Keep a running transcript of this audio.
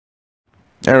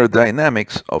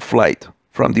Aerodynamics of Flight,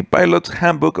 from the Pilot's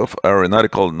Handbook of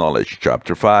Aeronautical Knowledge,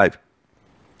 Chapter 5.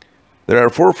 There are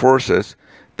four forces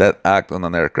that act on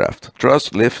an aircraft: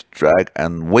 thrust, lift, drag,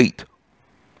 and weight.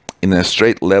 In a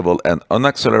straight, level, and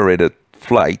unaccelerated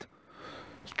flight,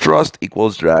 thrust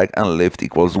equals drag and lift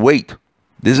equals weight.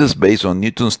 This is based on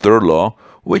Newton's third law,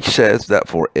 which says that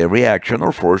for every action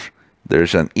or force, there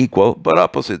is an equal but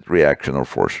opposite reaction or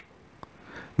force.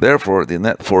 Therefore, the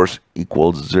net force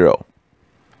equals 0.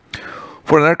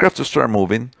 For an aircraft to start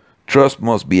moving, thrust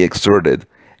must be exerted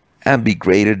and be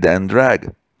greater than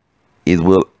drag. It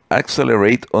will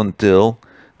accelerate until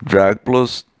drag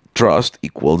plus thrust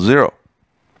equals 0,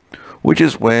 which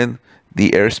is when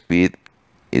the airspeed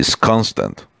is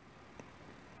constant.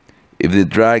 If the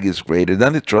drag is greater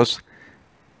than the thrust,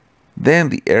 then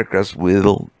the aircraft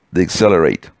will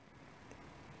decelerate.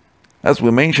 As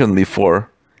we mentioned before,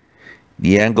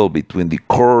 the angle between the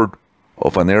chord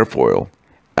of an airfoil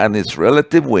and its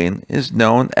relative wind is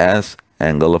known as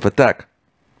angle of attack.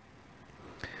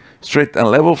 Straight and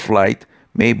level flight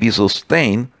may be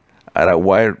sustained at a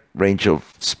wide range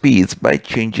of speeds by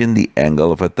changing the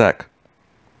angle of attack.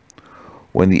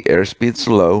 When the airspeed is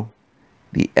low,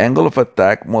 the angle of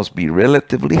attack must be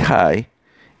relatively high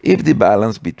if the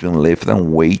balance between lift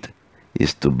and weight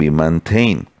is to be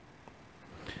maintained.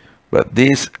 But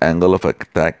this angle of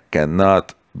attack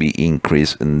cannot be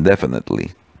increased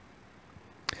indefinitely.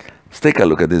 Let's take a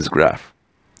look at this graph.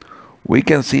 We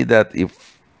can see that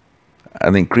if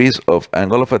an increase of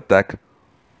angle of attack,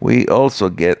 we also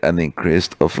get an increase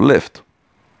of lift.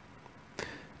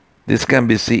 This can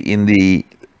be seen in the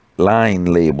line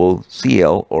labeled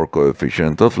CL, or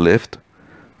coefficient of lift,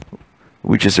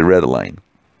 which is a red line.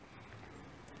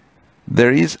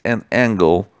 There is an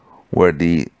angle where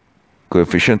the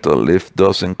coefficient of lift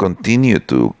doesn't continue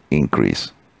to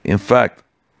increase. In fact,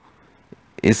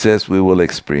 it says we will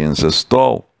experience a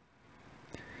stall.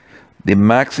 The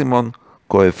maximum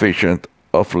coefficient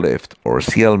of lift, or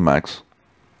CL max,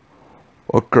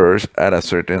 occurs at a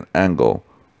certain angle,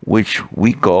 which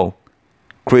we call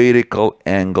critical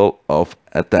angle of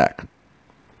attack.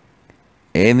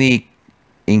 Any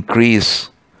increase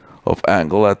of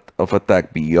angle of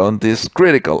attack beyond this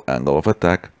critical angle of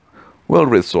attack will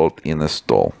result in a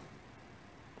stall.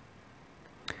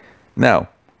 Now,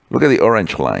 look at the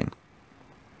orange line,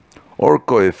 or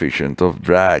coefficient of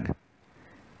drag.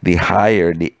 The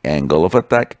higher the angle of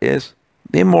attack is,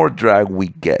 the more drag we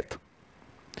get.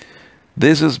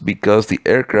 This is because the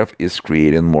aircraft is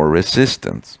creating more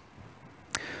resistance.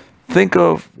 Think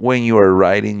of when you are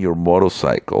riding your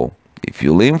motorcycle. If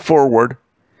you lean forward,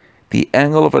 the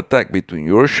angle of attack between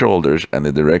your shoulders and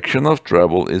the direction of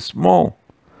travel is small.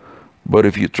 But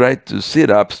if you try to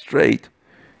sit up straight,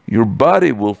 your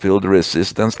body will feel the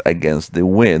resistance against the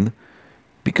wind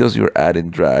because you're adding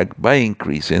drag by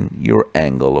increasing your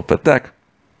angle of attack.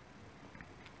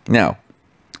 Now,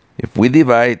 if we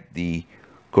divide the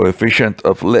coefficient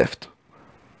of lift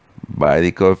by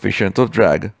the coefficient of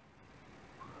drag,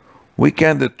 we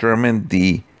can determine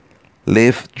the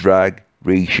lift-drag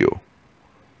ratio,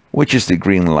 which is the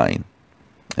green line.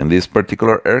 In this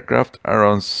particular aircraft,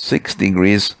 around 6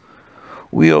 degrees,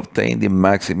 we obtain the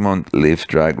maximum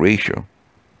lift-drag ratio.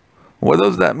 What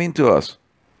does that mean to us?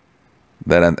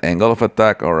 That an angle of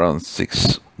attack around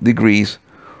 6 degrees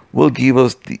will give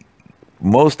us the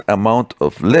most amount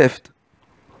of lift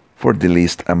for the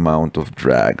least amount of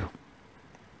drag.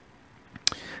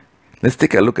 Let's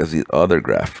take a look at the other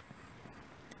graph.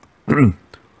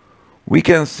 We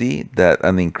can see that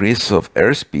an increase of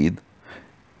airspeed,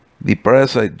 the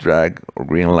parasite drag, or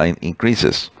green line,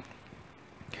 increases,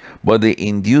 but the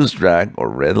induced drag, or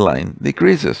red line,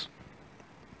 decreases.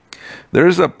 There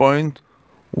is a point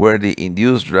where the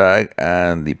induced drag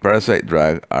and the parasite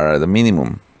drag are at a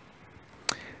minimum,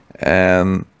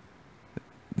 and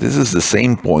this is the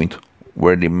same point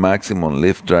where the maximum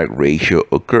lift-drag ratio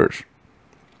occurs.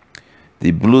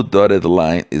 The blue dotted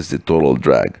line is the total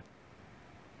drag.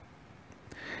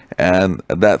 And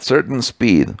at that certain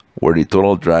speed, where the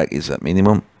total drag is at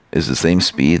minimum, is the same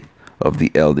speed of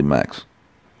the LD max.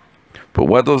 But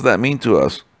what does that mean to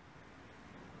us?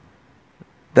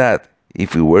 That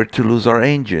if we were to lose our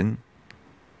engine,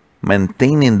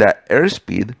 maintaining that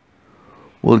airspeed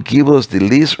will give us the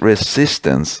least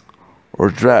resistance or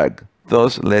drag,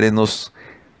 thus letting us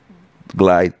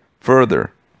glide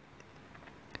further.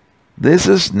 This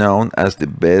is known as the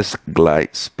best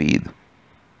glide speed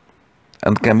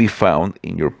and can be found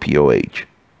in your POH.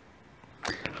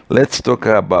 Let's talk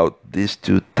about these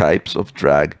two types of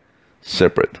drag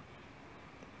separate.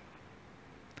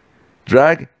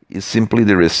 Drag is simply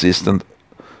the resistance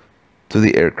to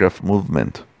the aircraft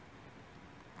movement.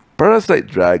 Parasite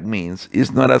drag means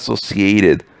it's not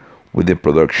associated with the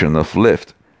production of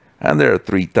lift, and there are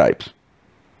three types.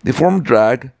 Deformed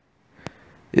drag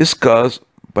is caused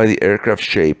by the aircraft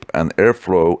shape and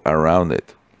airflow around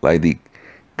it, like the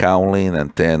cowling,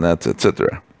 antennas,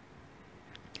 etc.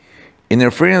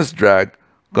 Interference drag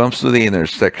comes to the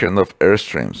intersection of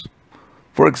airstreams,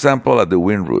 for example at the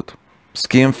wind root.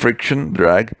 Skin friction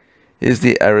drag is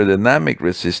the aerodynamic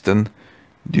resistance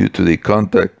due to the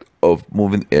contact of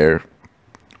moving air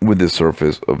with the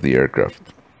surface of the aircraft.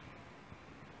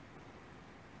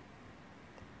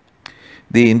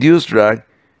 The induced drag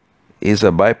is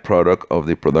a byproduct of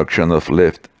the production of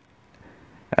lift,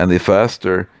 and the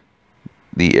faster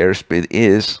the airspeed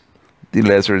is, the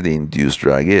lesser the induced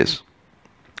drag is.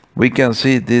 We can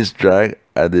see this drag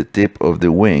at the tip of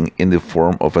the wing in the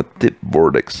form of a tip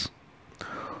vortex.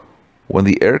 When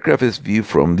the aircraft is viewed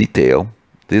from the tail,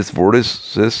 these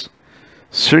vortices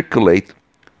circulate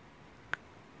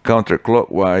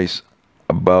counterclockwise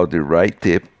about the right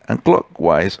tip and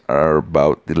clockwise are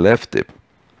about the left tip.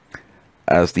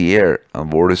 As the air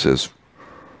and vortices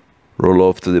roll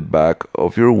off to the back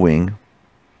of your wing,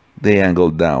 they angle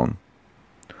down,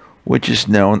 which is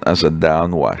known as a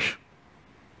downwash.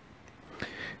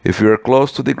 If you are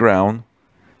close to the ground,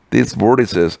 these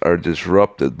vortices are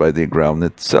disrupted by the ground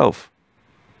itself,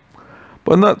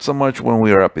 but not so much when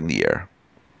we are up in the air.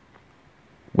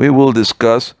 We will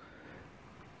discuss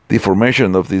the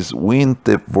formation of these wing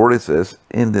tip vortices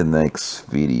in the next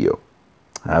video.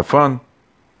 Have fun!